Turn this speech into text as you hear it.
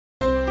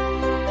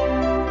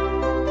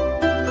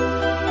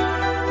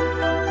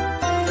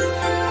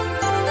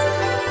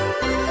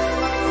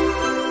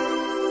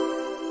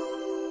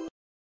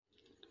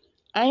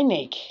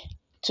INEC,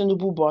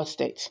 TINUBU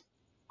busted.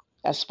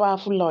 As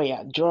powerful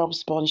lawyer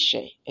drops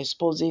bombshell,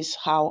 exposes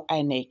how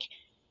INEC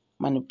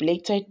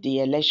manipulated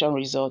the election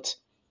results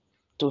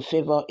to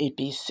favor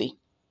APC.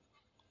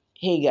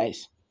 Hey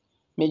guys,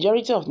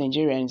 majority of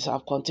Nigerians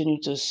have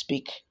continued to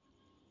speak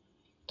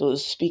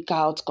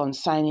out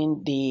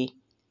concerning the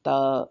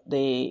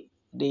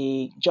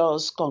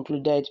just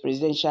concluded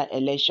presidential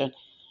election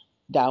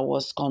that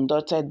was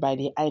conducted by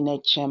the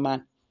INEC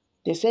chairman.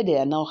 They say they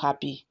are not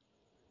happy.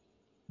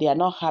 They are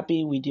not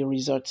happy with the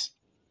results.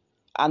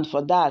 And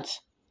for that,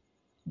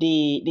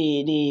 the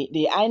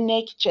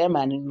INEC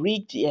chairman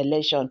rigged the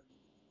election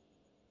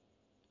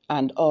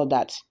and all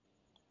that.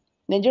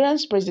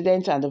 Nigeria's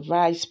president and the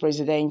vice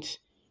president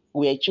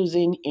were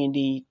chosen in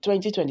the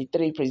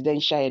 2023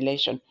 presidential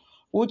election,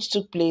 which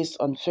took place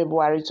on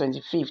February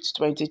 25th,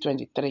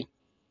 2023.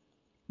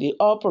 The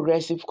All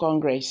Progressive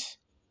Congress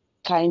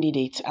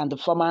candidate and the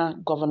former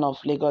governor of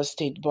Lagos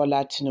State,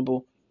 Bola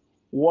TINUBU,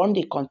 won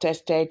the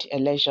contested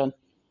election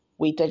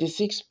with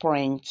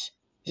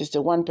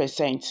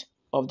 36.61%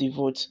 of the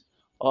vote,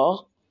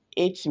 or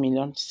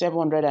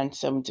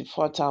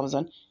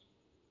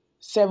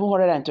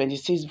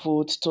 8,774,726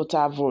 votes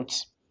total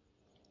votes.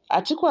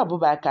 Atiku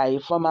Abubakar, a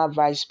former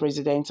vice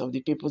president of the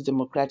People's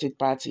Democratic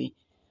Party,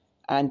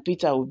 and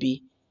Peter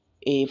Obi,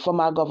 a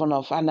former governor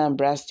of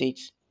Anambra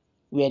State,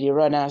 were the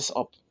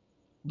runners-up.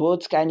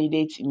 Both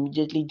candidates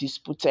immediately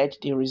disputed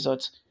the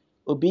results.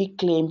 Obi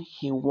claimed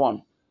he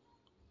won.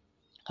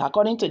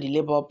 According to the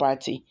Labour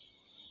Party,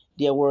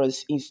 there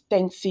was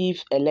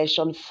extensive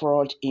election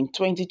fraud in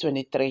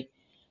 2023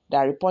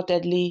 that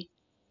reportedly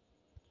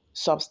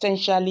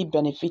substantially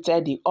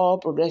benefited the All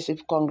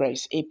Progressive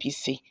Congress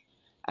 (APC)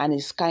 and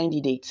its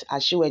candidate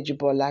Asiwaju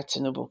Bola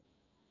TINUBU.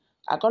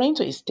 According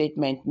to a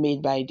statement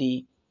made by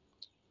the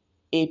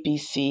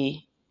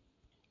APC,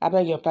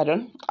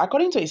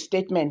 according to a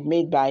statement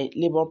made by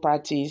Labour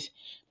Party's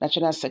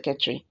National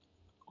Secretary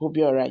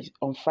Obiora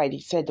on Friday,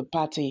 said the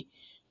party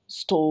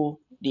stole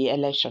the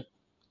election.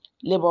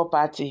 Labour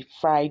Party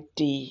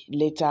Friday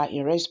later,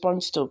 in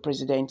response to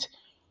President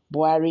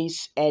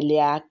Buhari's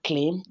earlier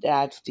claim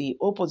that the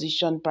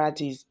opposition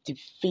party's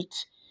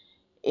defeat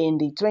in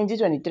the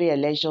 2023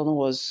 election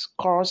was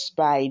caused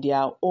by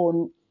their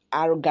own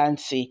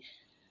arrogancy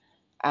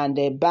and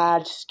their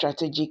bad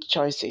strategic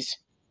choices.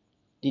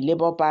 The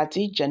Labour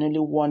Party genuinely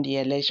won the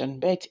election,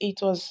 but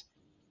it was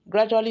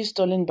gradually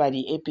stolen by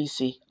the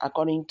APC,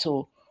 according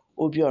to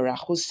Obiora,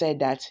 who said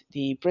that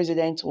the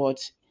president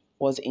was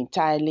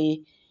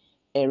entirely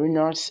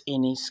erroneous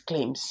in his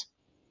claims.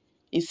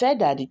 He said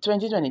that the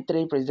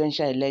 2023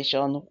 presidential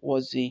election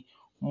was the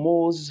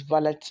most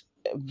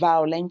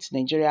violent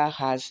Nigeria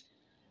has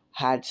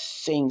had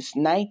since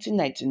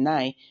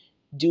 1999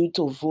 due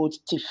to vote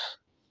thief,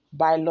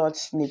 ballot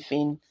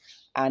sniffing,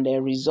 and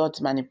result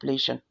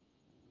manipulation.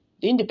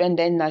 The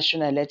Independent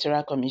National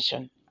Electoral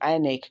Commission,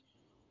 INEC,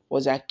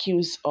 was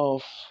accused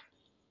of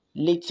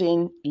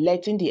letting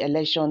the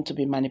election to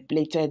be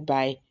manipulated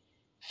by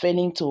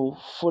failing to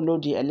follow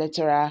the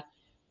electoral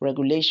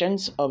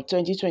regulations of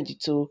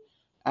 2022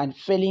 and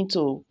failing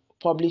to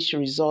publish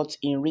results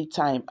in real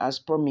time as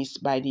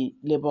promised by the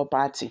Labour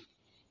Party.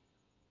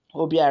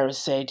 Obiora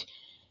said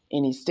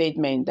in his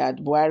statement that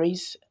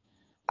Buhari's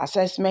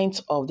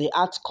assessment of the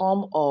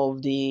outcome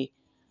of the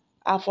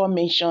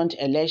aforementioned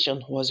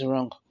election was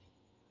wrong,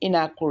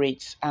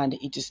 inaccurate, and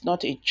it is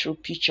not a true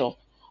picture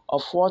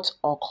of what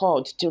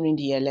occurred during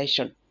the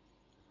election.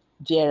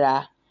 There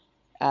are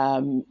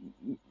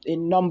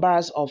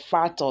numbers of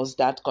factors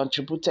that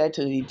contributed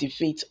to the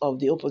defeat of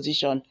the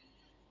opposition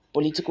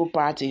political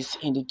parties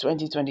in the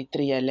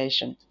 2023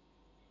 election.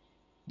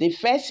 The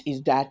first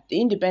is that the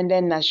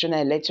Independent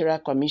National Electoral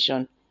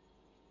Commission,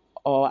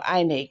 or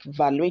INEC,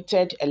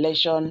 violated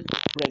election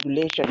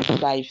regulations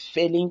by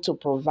failing to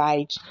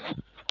provide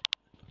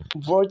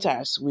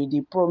voters with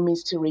the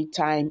promised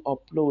real-time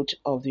upload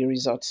of the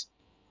results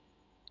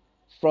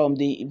from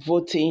the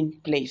voting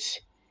place.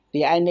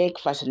 The INEC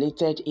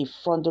facilitated a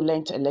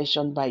fraudulent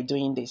election by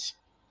doing this.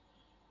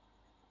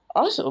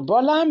 Also,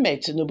 Bola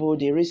Ahmed TINUBU,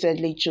 the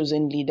recently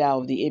chosen leader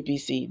of the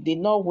APC, did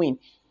not win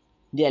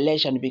the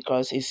election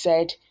because he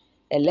said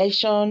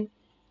election,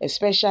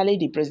 especially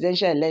the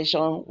presidential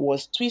election,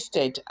 was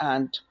twisted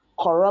and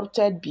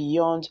corrupted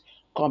beyond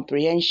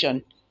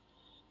comprehension,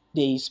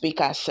 the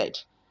speaker said.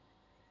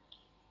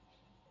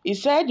 He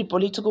said the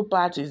political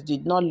parties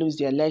did not lose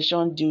the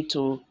election due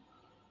to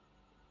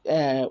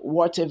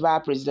whatever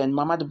President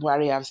Muhammadu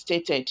Buhari have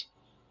stated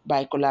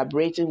by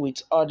collaborating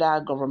with other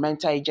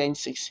governmental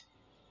agencies.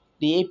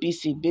 The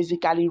APC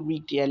basically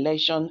rigged the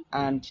election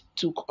and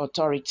took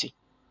authority.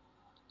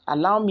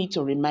 Allow me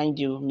to remind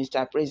you,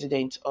 Mr.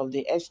 President, of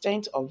the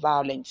extent of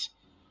violence,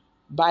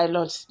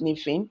 ballot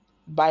sniffing,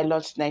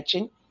 ballot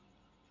snatching,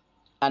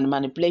 and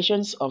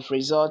manipulations of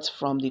results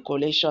from the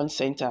collation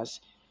centers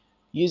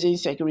using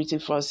security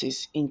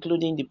forces,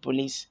 including the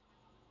police,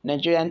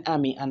 Nigerian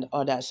army, and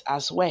others,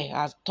 as well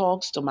as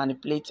talks to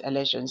manipulate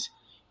elections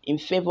in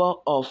favor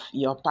of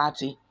your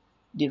party,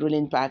 the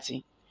ruling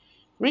party.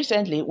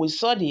 Recently, we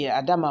saw the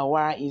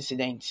Adamawa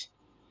incident,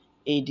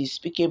 a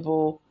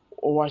despicable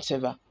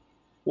whatever.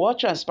 What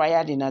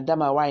transpired in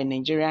Adamawa in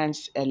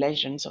Nigerians'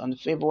 elections on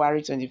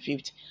February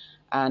 25th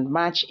and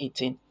March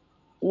 18th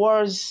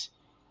was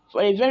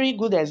a very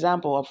good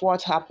example of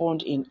what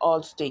happened in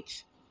all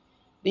states.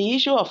 The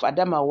issue of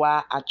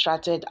Adamawa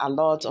attracted a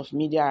lot of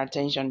media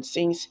attention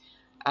since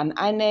an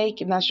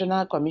INEC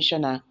national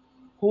commissioner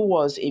who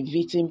was a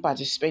victim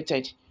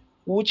participated,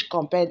 which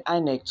compelled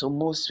INEC to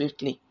move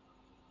swiftly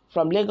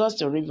from Lagos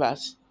to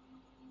Rivers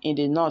in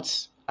the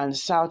north and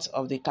south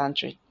of the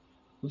country.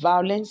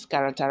 Violence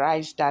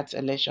characterized that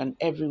election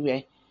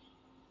everywhere.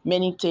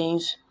 Many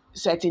things,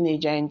 certain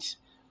agents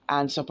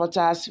and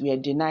supporters were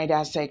denied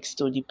access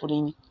to the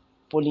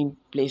polling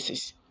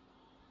places.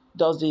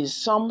 Does the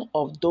sum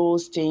of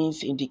those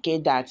things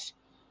indicate that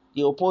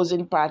the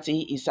opposing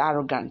party is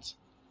arrogant?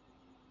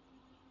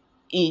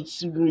 It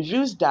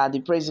reveals that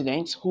the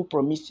president, who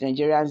promised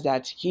Nigerians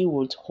that he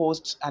would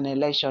host an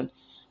election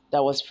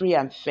that was free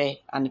and fair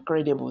and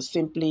credible,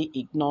 simply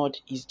ignored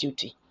his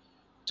duty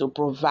to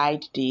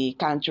provide the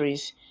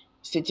country's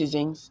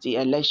citizens the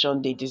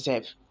election they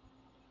deserve.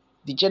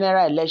 The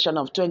general election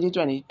of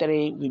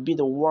 2023 will be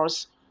the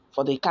worst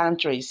for the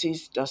country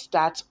since the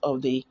start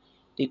of the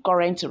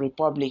current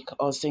republic,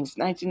 or since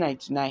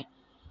 1999.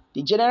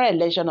 The general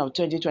election of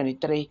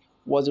 2023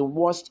 was the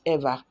worst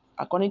ever,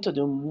 according to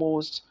the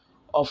most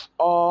of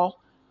all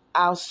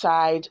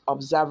outside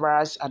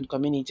observers and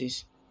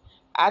communities.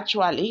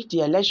 Actually, the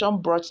election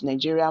brought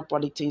Nigerian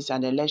politics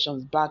and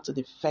elections back to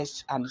the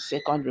first and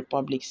second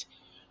republics,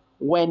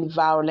 when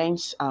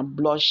violence and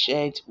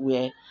bloodshed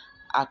were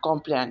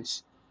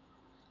accompaniments.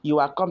 You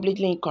are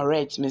completely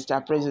incorrect,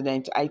 Mr.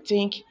 President. I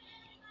think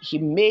he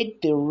made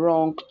the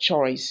wrong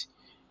choice.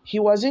 He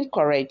was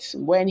incorrect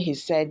when he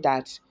said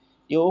that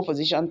the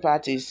opposition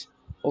parties'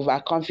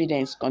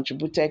 overconfidence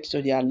contributed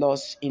to their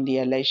loss in the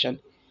election.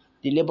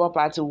 The Labour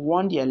Party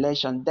won the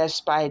election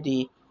despite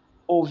the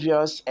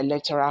obvious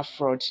electoral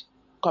fraud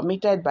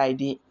committed by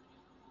the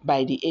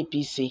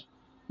APC.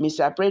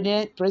 Mr.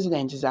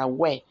 President is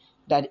aware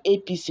that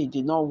APC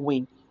did not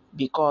win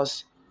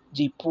because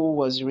the poll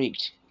was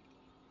rigged.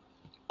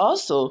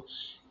 Also,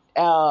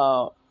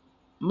 Marco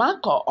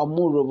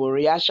Omurobo's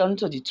reaction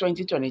to the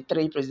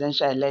 2023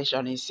 presidential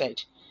election, he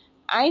said,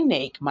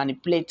 INEC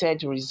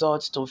manipulated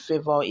results to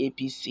favor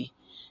APC.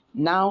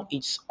 Now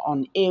it's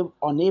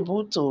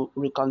unable to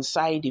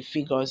reconcile the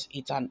figures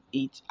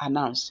it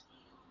announced.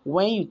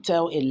 When you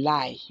tell a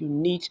lie, you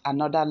need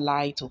another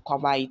lie to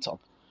cover it up.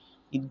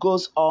 It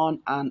goes on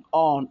and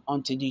on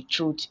until the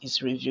truth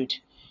is revealed.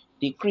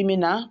 The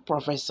criminal,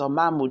 Professor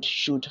Mahmoud,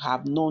 should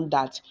have known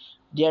that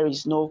there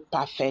is no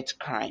perfect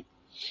crime.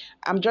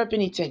 I'm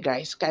dropping it here,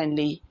 guys.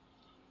 Kindly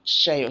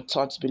share your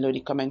thoughts below the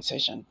comment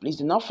section. Please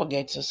do not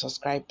forget to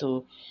subscribe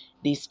to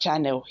this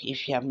channel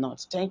if you have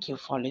not. Thank you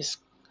for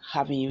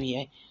having you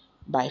here.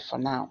 Bye for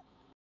now.